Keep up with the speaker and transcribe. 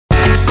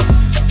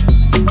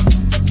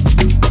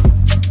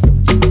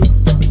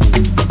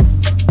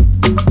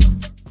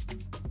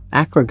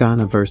Accra,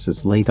 Ghana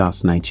versus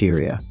Lagos,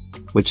 Nigeria.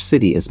 Which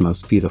city is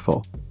most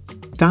beautiful?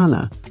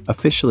 Ghana,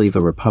 officially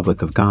the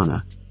Republic of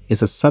Ghana,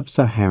 is a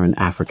sub-Saharan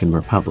African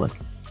republic.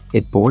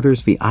 It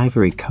borders the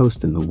Ivory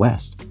Coast in the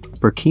west,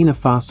 Burkina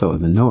Faso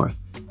in the north,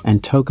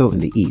 and Togo in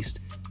the east,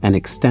 and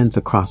extends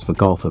across the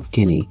Gulf of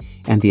Guinea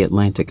and the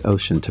Atlantic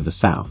Ocean to the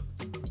south.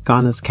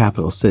 Ghana's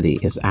capital city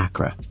is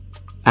Accra.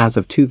 As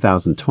of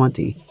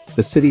 2020,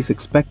 the city's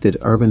expected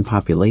urban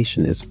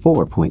population is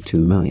 4.2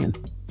 million.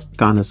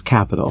 Ghana's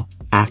capital,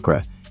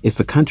 Accra, is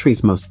the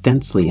country's most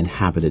densely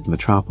inhabited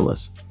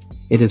metropolis.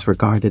 It is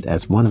regarded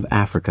as one of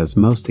Africa's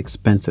most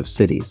expensive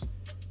cities.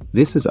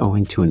 This is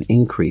owing to an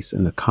increase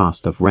in the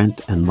cost of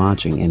rent and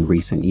lodging in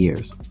recent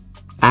years.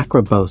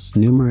 Accra boasts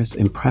numerous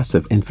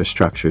impressive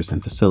infrastructures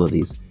and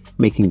facilities,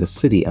 making the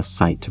city a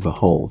sight to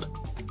behold.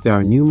 There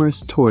are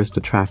numerous tourist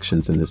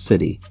attractions in the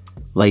city.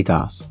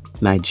 Lagos,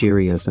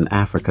 Nigeria's and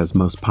Africa's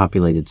most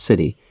populated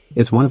city,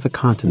 is one of the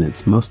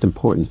continent's most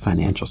important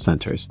financial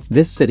centers.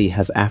 This city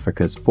has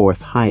Africa's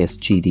fourth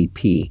highest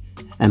GDP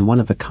and one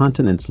of the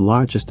continent's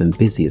largest and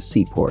busiest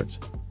seaports.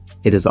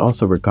 It is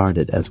also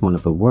regarded as one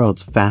of the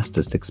world's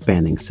fastest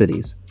expanding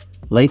cities.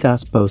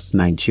 Lagos boasts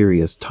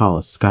Nigeria's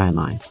tallest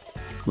skyline.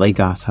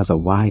 Lagos has a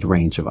wide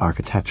range of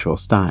architectural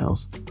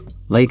styles.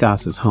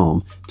 Lagos is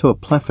home to a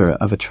plethora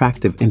of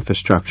attractive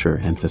infrastructure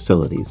and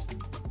facilities.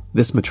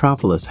 This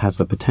metropolis has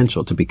the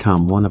potential to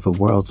become one of the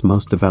world's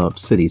most developed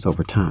cities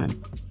over time.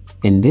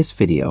 In this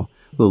video,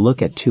 we'll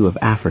look at two of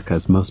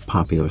Africa's most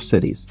popular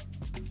cities.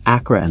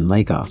 Accra and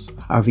Lagos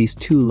are these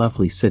two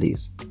lovely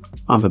cities.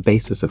 On the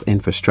basis of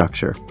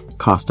infrastructure,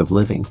 cost of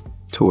living,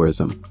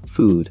 tourism,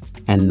 food,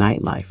 and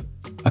nightlife,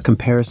 a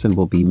comparison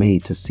will be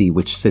made to see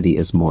which city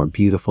is more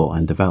beautiful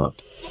and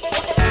developed.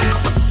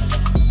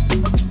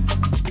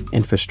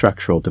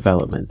 Infrastructural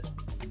development.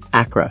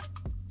 Accra.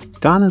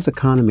 Ghana's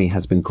economy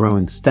has been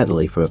growing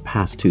steadily for the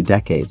past 2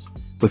 decades,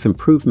 with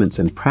improvements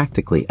in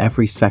practically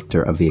every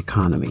sector of the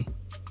economy.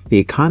 The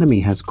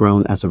economy has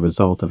grown as a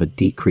result of a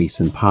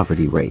decrease in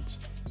poverty rates,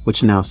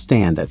 which now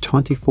stand at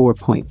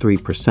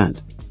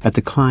 24.3%, a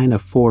decline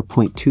of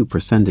 4.2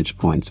 percentage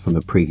points from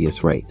the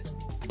previous rate.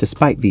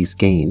 Despite these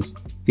gains,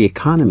 the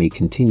economy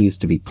continues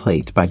to be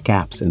plagued by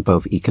gaps in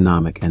both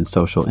economic and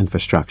social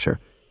infrastructure,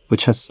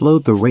 which has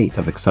slowed the rate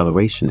of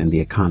acceleration in the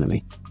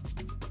economy.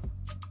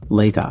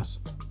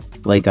 Lagos.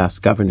 Lagos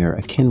Governor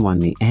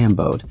Akinwumi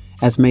Ambode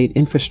has made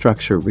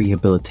infrastructure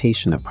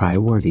rehabilitation a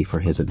priority for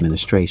his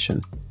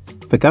administration.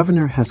 The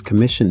governor has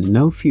commissioned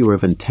no fewer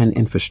than 10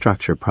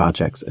 infrastructure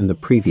projects in the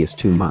previous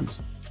 2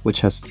 months, which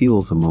has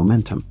fueled the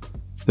momentum.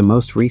 The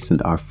most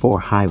recent are 4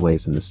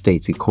 highways in the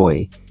state's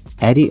Ikoyi,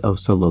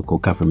 Eddie-Oso local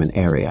government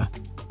area.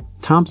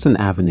 Thompson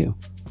Avenue,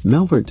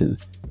 Milverton,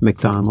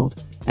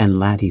 McDonald, and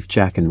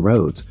Lateef-Jackson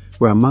roads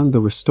were among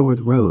the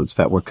restored roads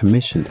that were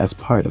commissioned as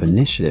part of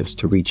initiatives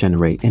to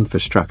regenerate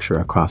infrastructure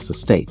across the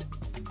state.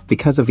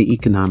 Because of the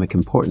economic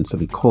importance of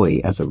Ikoyi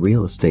as a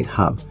real estate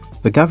hub,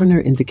 the governor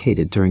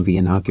indicated during the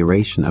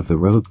inauguration of the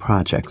road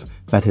projects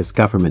that his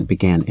government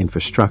began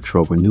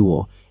infrastructural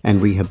renewal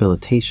and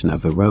rehabilitation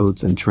of the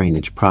roads and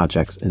drainage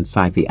projects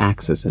inside the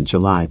axis in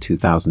July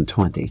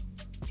 2020.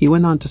 He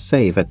went on to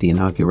say that the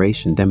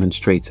inauguration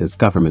demonstrates his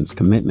government's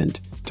commitment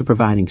to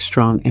providing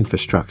strong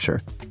infrastructure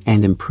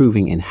and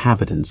improving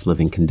inhabitants'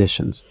 living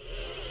conditions.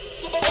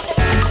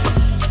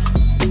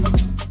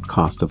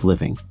 Cost of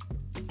living.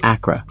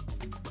 Accra.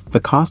 The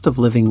cost of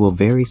living will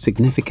vary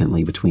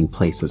significantly between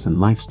places and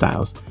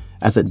lifestyles,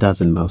 as it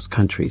does in most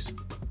countries.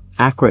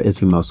 Accra is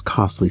the most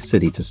costly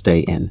city to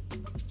stay in.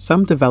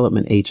 Some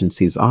development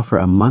agencies offer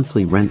a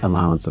monthly rent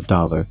allowance of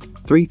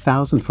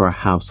 $3,000 for a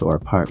house or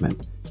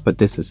apartment, but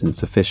this is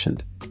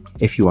insufficient.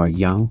 If you are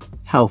young,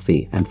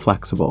 healthy, and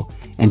flexible,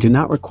 and do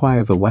not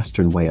require the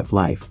Western way of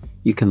life,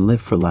 you can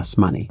live for less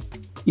money.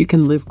 You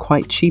can live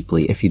quite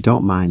cheaply if you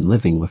don't mind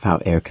living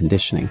without air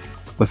conditioning,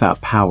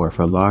 without power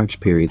for large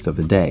periods of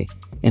the day,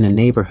 in a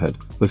neighborhood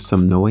with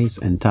some noise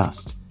and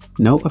dust,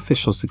 no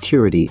official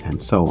security,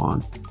 and so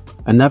on.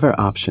 Another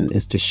option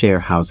is to share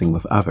housing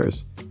with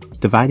others.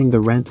 Dividing the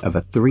rent of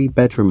a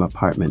 3-bedroom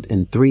apartment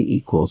in 3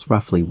 equals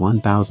roughly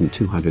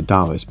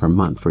 $1,200 per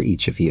month for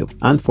each of you.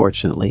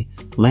 Unfortunately,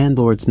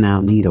 landlords now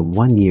need a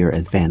 1-year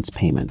advance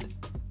payment.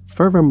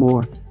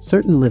 Furthermore,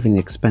 certain living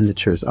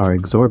expenditures are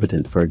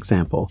exorbitant. For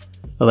example,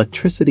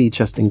 electricity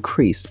just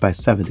increased by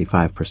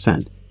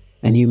 75%,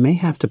 and you may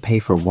have to pay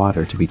for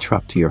water to be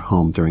trucked to your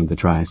home during the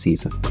dry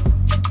season.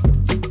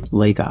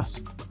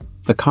 Lagos.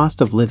 The cost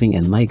of living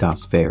in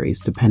Lagos varies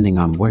depending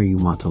on where you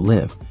want to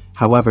live.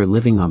 However,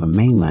 living on the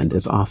mainland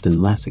is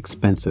often less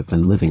expensive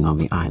than living on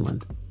the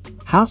island.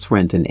 House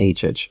rent in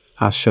Agege,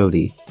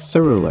 Oshodi,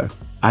 Surulere,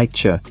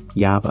 Aicha,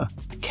 Yaba,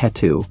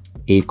 Ketu,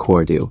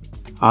 Ikorodu,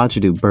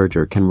 Ajadu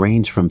Berger can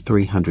range from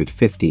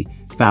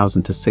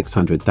 350,000 to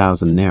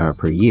 600,000 naira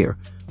per year,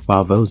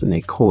 while those in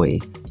Ikoyi,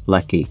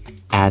 Lekki,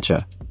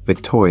 Aja,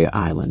 Victoria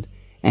Island,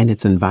 and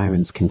its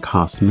environs can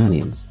cost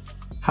millions.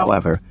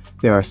 However,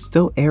 there are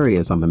still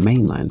areas on the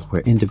mainland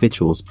where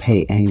individuals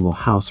pay annual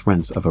house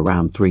rents of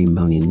around 3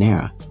 million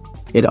naira.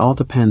 It all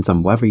depends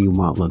on whether you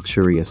want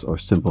luxurious or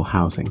simple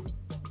housing.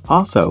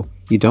 Also,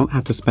 you don't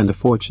have to spend a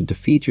fortune to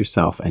feed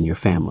yourself and your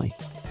family.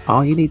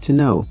 All you need to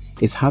know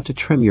is how to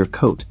trim your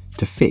coat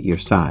to fit your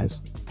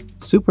size.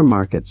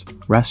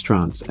 Supermarkets,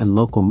 restaurants, and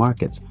local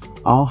markets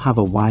all have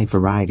a wide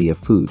variety of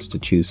foods to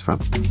choose from.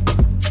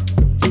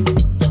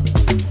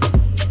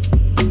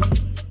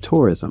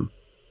 Tourism.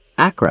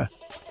 Accra.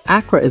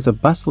 Accra is a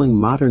bustling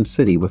modern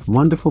city with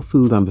wonderful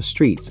food on the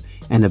streets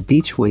and a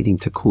beach waiting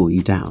to cool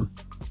you down.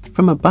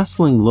 From a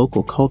bustling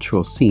local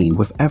cultural scene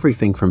with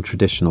everything from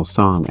traditional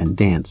song and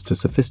dance to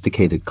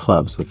sophisticated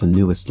clubs with the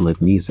newest live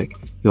music,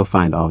 you'll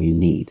find all you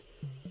need.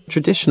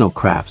 Traditional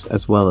crafts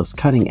as well as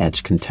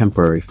cutting-edge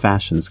contemporary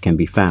fashions can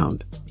be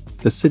found.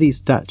 The city's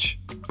Dutch,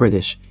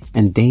 British,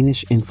 and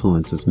Danish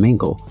influences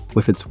mingle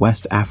with its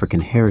West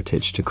African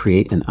heritage to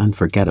create an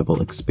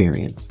unforgettable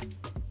experience.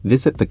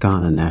 Visit the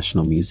Ghana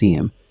National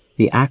Museum,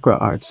 the Accra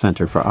Arts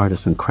Center for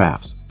Arts and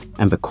Crafts,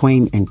 and the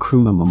Kwame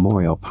Nkrumah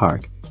Memorial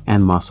Park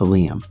and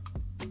Mausoleum.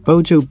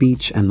 Bojo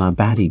Beach and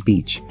Labadi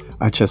Beach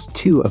are just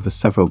two of the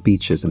several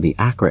beaches in the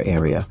Accra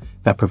area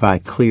that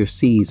provide clear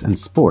seas and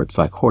sports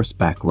like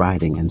horseback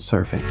riding and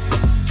surfing.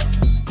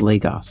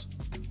 Lagos.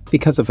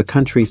 Because of the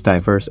country's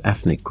diverse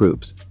ethnic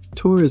groups,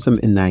 tourism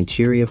in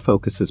Nigeria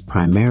focuses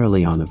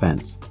primarily on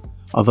events,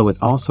 although it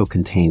also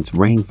contains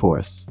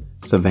rainforests,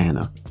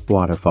 savanna,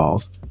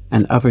 waterfalls,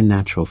 and other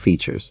natural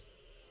features.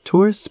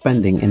 Tourist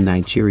spending in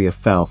Nigeria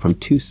fell from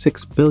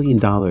 $26 billion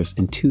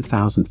in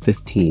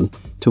 2015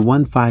 to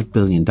 $15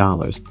 billion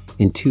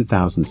in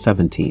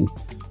 2017,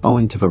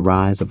 owing to the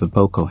rise of the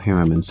Boko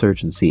Haram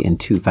insurgency in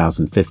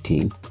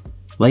 2015.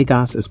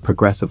 Lagos is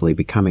progressively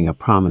becoming a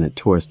prominent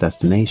tourist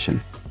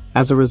destination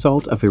as a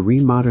result of a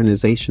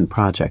remodernization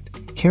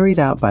project carried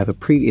out by the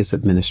previous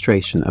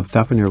administration of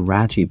Governor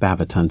Raji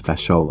Babatunde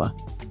Fashola.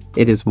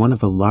 It is one of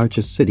the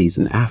largest cities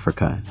in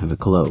Africa and the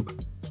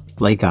globe.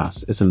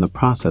 Lagos is in the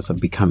process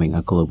of becoming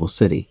a global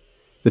city.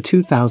 The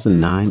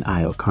 2009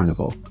 Ayo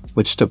Carnival,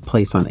 which took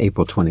place on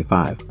April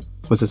 25,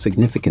 was a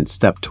significant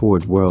step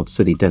toward World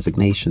City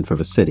designation for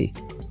the city.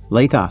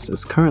 Lagos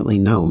is currently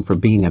known for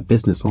being a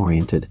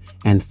business-oriented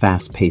and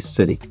fast-paced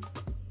city.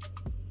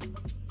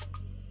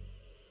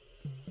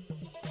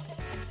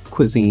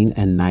 Cuisine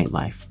and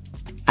nightlife.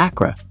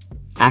 Accra.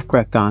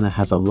 Accra, Ghana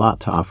has a lot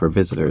to offer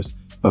visitors,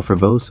 but for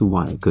those who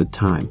want a good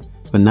time,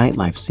 the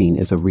nightlife scene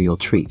is a real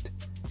treat.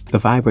 The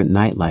vibrant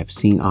nightlife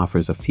scene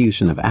offers a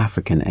fusion of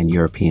African and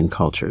European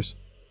cultures.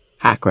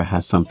 Accra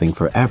has something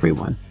for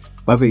everyone,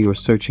 whether you're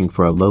searching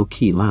for a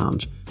low-key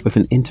lounge with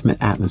an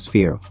intimate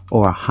atmosphere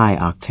or a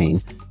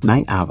high-octane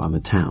night out on the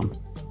town.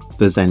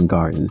 The Zen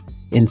Garden,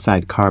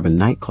 Inside Carbon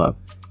Nightclub,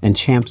 and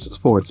Champ's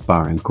Sports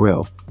Bar and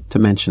Grill, to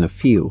mention a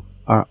few,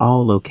 are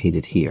all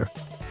located here.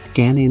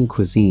 Ghanaian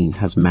cuisine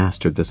has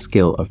mastered the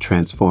skill of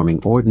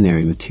transforming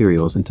ordinary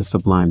materials into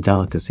sublime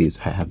delicacies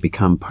that have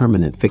become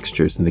permanent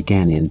fixtures in the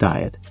Ghanaian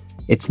diet.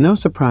 It's no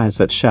surprise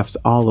that chefs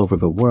all over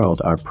the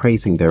world are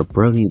praising their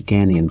brilliant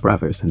Ghanaian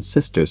brothers and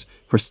sisters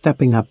for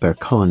stepping up their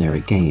culinary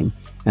game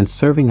and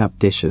serving up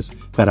dishes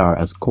that are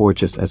as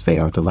gorgeous as they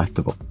are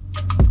delectable.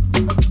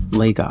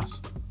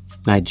 Lagos.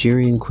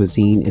 Nigerian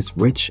cuisine is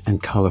rich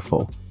and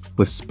colorful,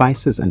 with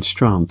spices and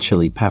strong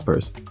chili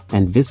peppers,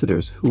 and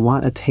visitors who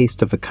want a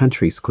taste of the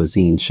country's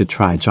cuisine should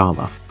try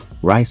jollof,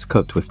 rice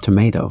cooked with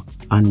tomato,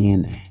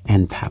 onion,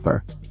 and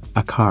pepper,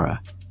 akara,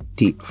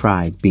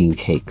 deep-fried bean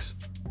cakes,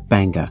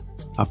 banga,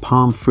 a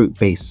palm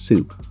fruit-based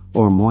soup,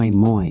 or moi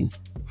moi,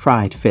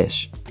 fried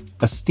fish,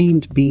 a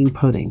steamed bean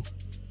pudding,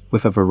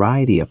 with a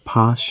variety of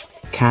posh,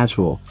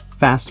 casual,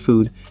 fast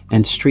food,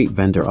 and street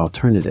vendor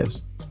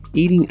alternatives.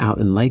 Eating out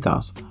in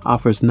Lagos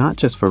offers not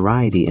just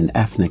variety in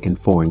ethnic and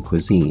foreign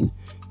cuisine,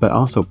 but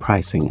also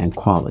pricing and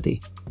quality.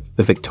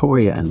 The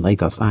Victoria and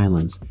Lagos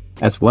Islands,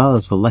 as well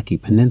as the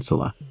Lekki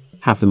Peninsula,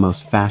 have the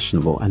most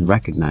fashionable and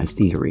recognized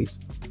eateries.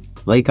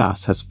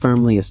 Lagos has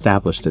firmly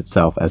established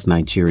itself as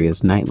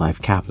Nigeria's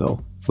nightlife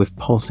capital, with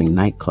pulsing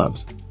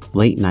nightclubs,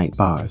 late-night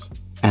bars,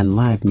 and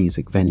live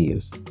music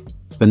venues.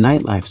 The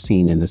nightlife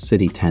scene in the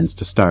city tends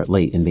to start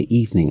late in the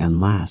evening and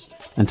last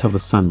until the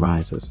sun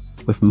rises,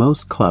 with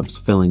most clubs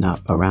filling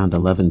up around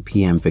 11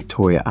 p.m.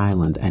 Victoria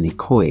Island and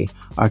Ikoyi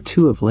are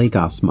two of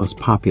Lagos' most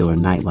popular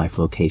nightlife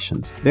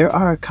locations. There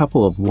are a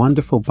couple of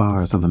wonderful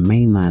bars on the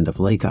mainland of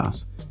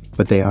Lagos,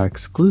 but they are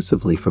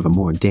exclusively for the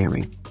more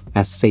daring,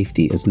 as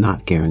safety is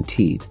not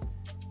guaranteed.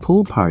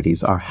 Pool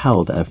parties are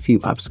held at a few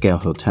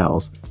upscale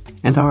hotels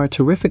and are a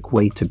terrific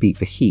way to beat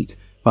the heat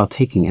while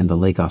taking in the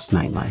Lagos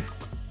nightlife.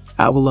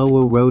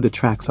 Awolowo Road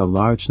attracts a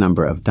large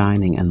number of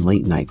dining and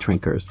late-night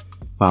drinkers,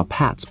 while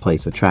Pat's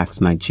Place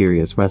attracts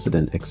Nigeria's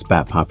resident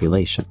expat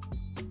population.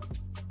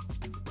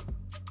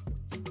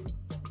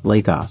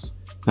 Lagos,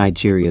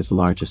 Nigeria's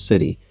largest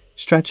city,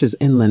 stretches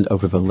inland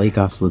over the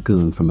Lagos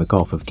Lagoon from the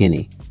Gulf of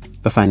Guinea.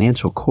 The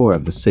financial core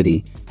of the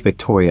city,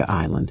 Victoria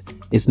Island,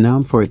 is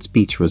known for its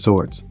beach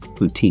resorts,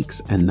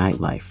 boutiques, and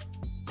nightlife.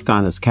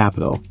 Ghana's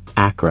capital,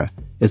 Accra,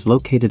 is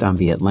located on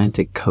the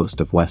Atlantic coast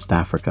of West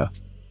Africa.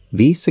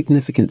 These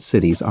significant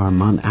cities are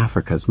among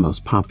Africa's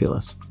most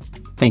populous.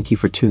 Thank you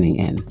for tuning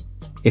in.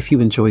 If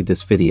you enjoyed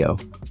this video,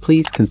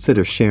 please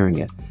consider sharing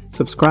it,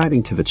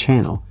 subscribing to the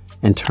channel,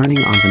 and turning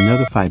on the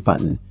notify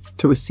button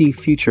to receive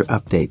future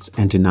updates,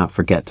 and do not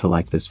forget to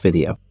like this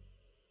video.